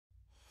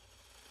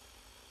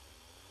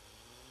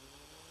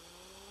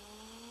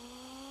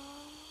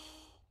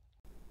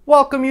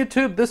Welcome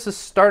YouTube, this is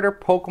Starter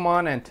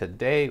Pokemon and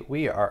today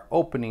we are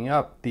opening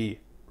up the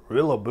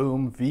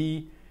Rillaboom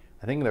V,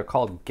 I think they're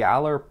called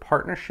Galar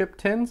partnership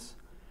tins.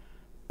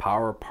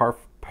 Partner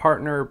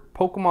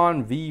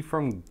Pokemon V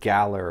from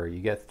Galar.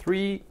 You get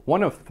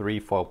one of three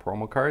foil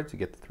promo cards. You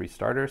get the three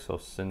starters, so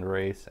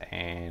Cinderace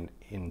and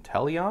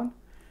Inteleon.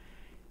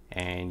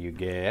 And you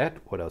get,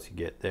 what else you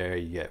get there?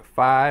 You get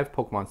 5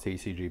 Pokemon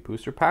TCG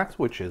booster packs,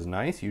 which is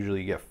nice. Usually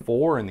you get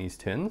 4 in these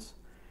tins.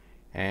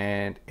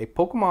 And a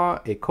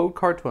code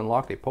card to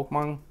unlock a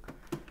Pokemon,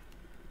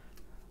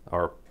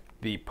 or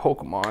the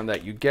Pokemon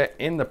that you get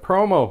in the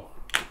promo.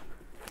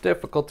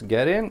 Difficult to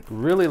get in.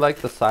 Really like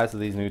the size of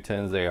these new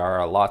tins. They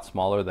are a lot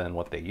smaller than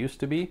what they used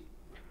to be,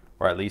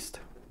 or at least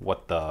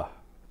what the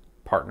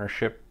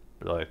partnership,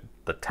 the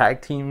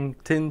tag team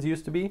tins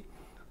used to be.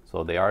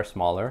 So they are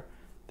smaller.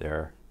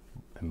 They're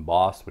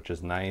embossed, which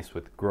is nice,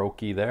 with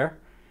Grookey there.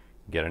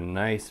 You get a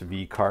nice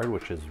V card,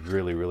 which is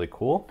really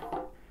cool.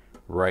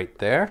 Right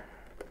there.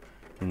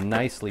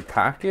 Nicely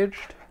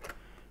packaged,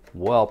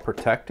 well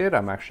protected.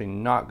 I'm actually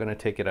not going to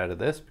take it out of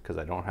this because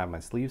I don't have my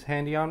sleeves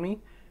handy on me,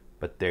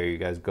 but there you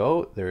guys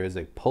go. There is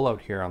a pull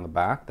out here on the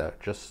back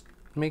that just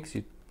makes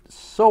you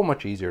so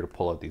much easier to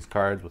pull out these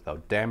cards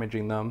without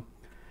damaging them.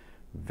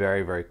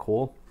 Very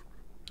cool.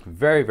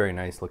 Very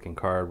nice looking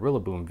card.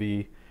 Rillaboom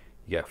V.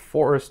 You get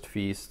Forest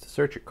Feast.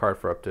 Search your card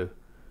for up to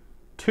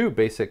 2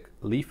 basic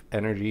leaf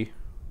energy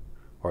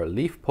or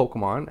leaf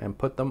Pokemon and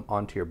put them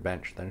onto your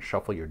bench, then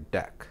shuffle your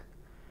deck.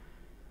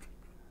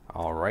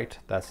 Alright,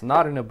 that's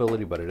not an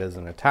ability, but it is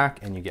an attack,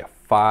 and you get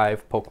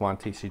 5 Pokemon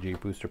TCG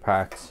booster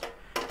packs,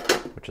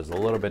 which is a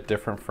little bit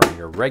different from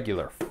your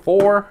regular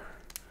 4.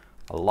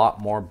 A lot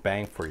more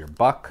bang for your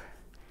buck,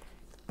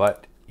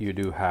 but you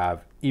do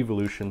have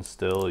evolution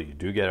still. You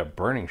do get a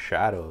Burning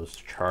Shadows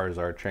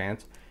Charizard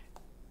chance,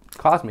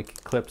 Cosmic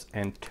Eclipse,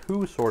 and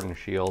 2 Sword and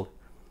Shield.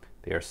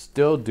 They are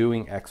still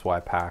doing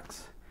XY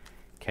packs.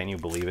 Can you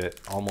believe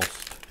it? Almost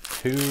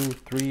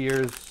 2-3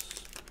 years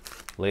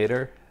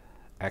later,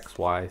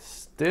 XY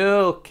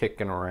still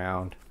kicking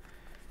around.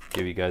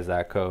 Give you guys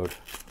that code.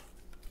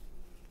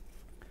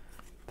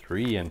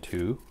 3 and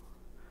 2.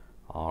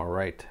 All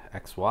right,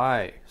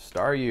 XY,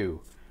 Staryu,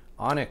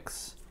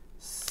 Onix,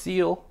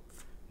 Seal,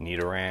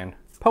 Nidoran,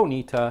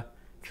 Ponyta,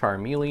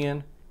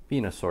 Charmeleon,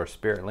 Venusaur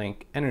Spirit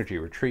Link, Energy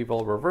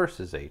Retrieval, reverse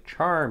is a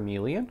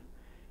Charmeleon,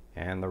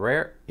 and the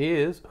rare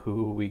is,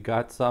 we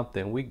got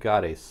something. We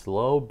got a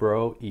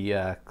Slowbro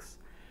EX.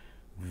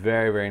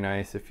 Very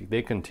nice. If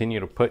they continue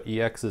to put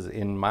EXs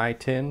in my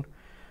tin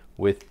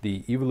with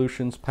the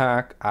Evolutions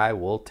pack, I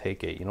will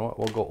take it. You know what?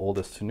 We'll go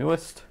oldest to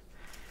newest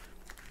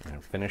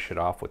and finish it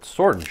off with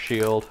Sword and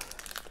Shield.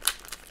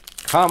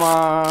 Come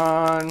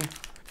on!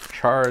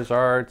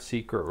 Charizard,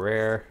 secret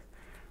rare.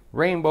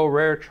 Rainbow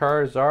rare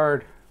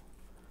Charizard.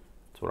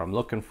 That's what I'm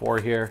looking for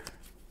here.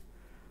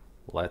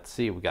 Let's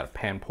see. We got a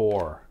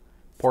Panpour,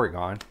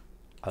 Porygon,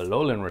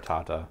 Alolan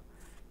Rattata,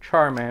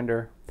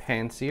 Charmander,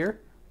 Pansear,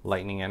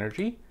 Lightning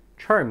Energy,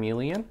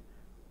 Charmeleon,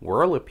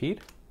 Whirlipede,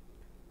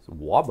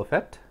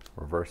 Wobbuffet,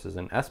 reverses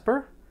an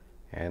Esper,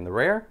 and the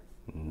rare,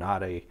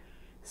 not a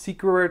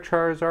secret rare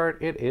Charizard,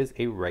 it is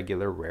a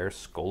regular rare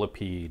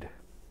Scolipede.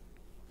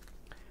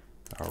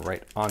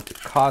 Alright, on to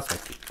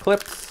Cosmic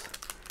Eclipse.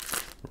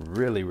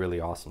 Really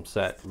awesome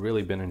set.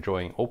 Really been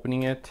enjoying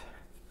opening it.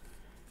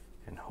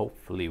 And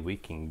hopefully we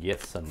can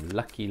get some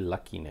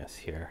luckiness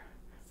here.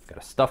 Got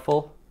a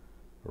Stuffle,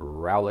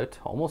 Rowlet,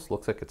 almost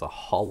looks like it's a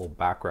hollow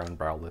background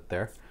Rowlet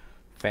there.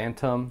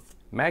 Phantom,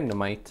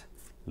 Magnemite,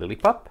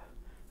 Lillipup,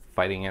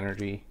 Fighting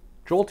Energy,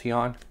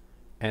 Jolteon,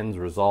 Ends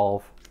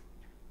Resolve,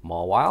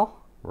 Mawile,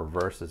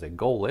 reverse is a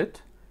Golett,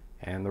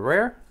 and the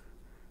rare,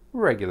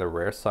 regular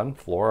rare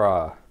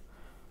Sunflora.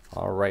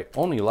 Alright,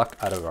 only luck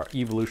out of our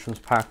Evolutions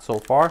pack so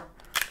far.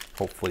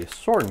 Hopefully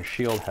Sword and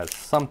Shield has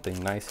something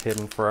nice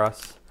hidden for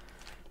us.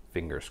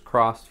 Fingers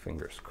crossed,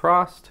 fingers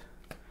crossed.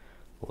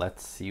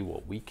 Let's see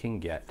what we can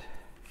get.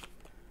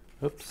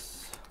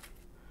 Oops.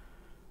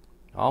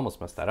 Almost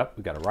messed that up.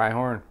 We got a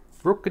Rhyhorn,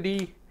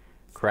 Rookidee,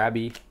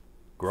 Krabby,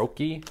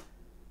 Grookey,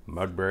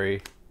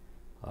 Mudberry,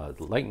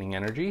 Lightning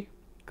Energy,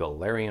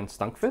 Galarian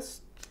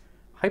Stunkfist,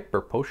 Hyper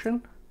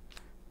Potion,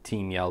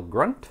 Team Yell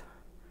Grunt,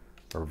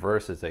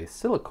 reverse is a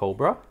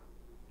Silicobra.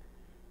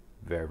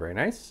 Very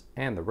nice.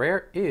 And the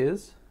rare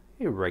is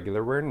a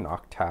regular rare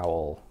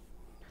Noctowl.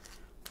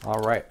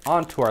 Alright,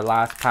 on to our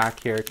last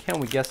pack here. Can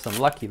we get some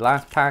lucky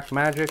last pack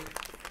magic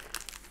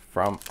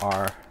from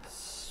our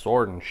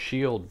Sword and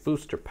Shield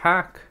booster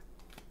pack?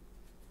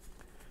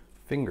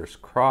 Fingers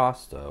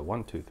crossed.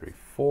 1, 2, 3,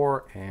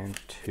 4, and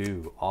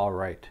 2.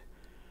 Alright.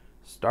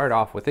 Start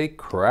off with a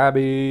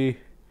Krabby,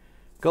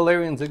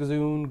 Galarian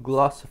Zigzagoon,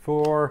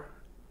 Glossifor,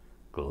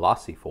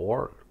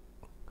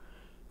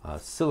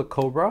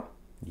 Silicobra,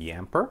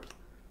 Yamper,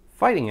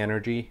 Fighting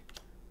Energy,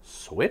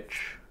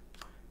 Switch,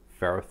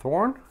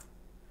 Ferrothorn,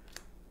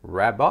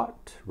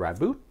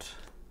 Raboot,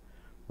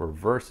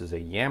 reverse is a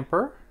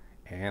Yamper,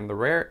 and the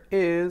rare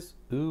is,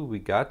 we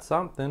got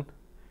something.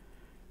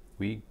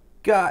 We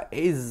got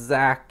a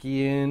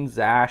Zacian,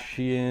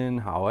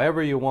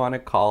 however you want to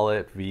call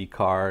it, V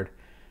card.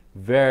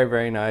 Very,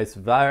 very nice.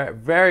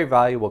 Very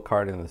valuable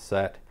card in the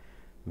set.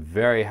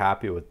 Very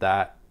happy with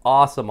that.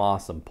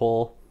 Awesome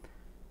pull.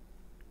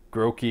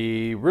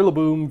 Grookey,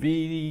 Rillaboom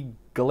V,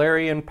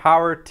 Galarian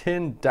Power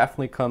Tin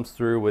definitely comes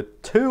through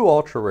with 2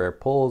 ultra rare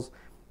pulls.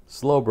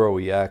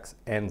 Slowbro EX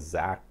and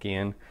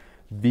Zacian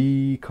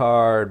V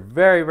card.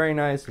 Very, very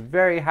nice.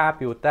 Very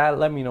happy with that.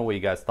 Let me know what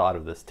you guys thought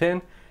of this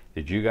tin.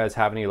 Did you guys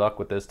have any luck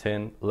with this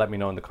tin? Let me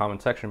know in the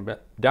comment section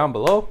down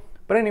below.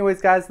 But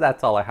anyways, guys,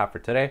 that's all I have for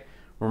today.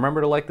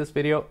 Remember to like this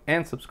video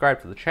and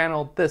subscribe to the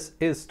channel. This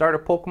is Starter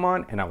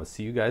Pokemon, and I will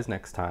see you guys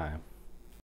next time.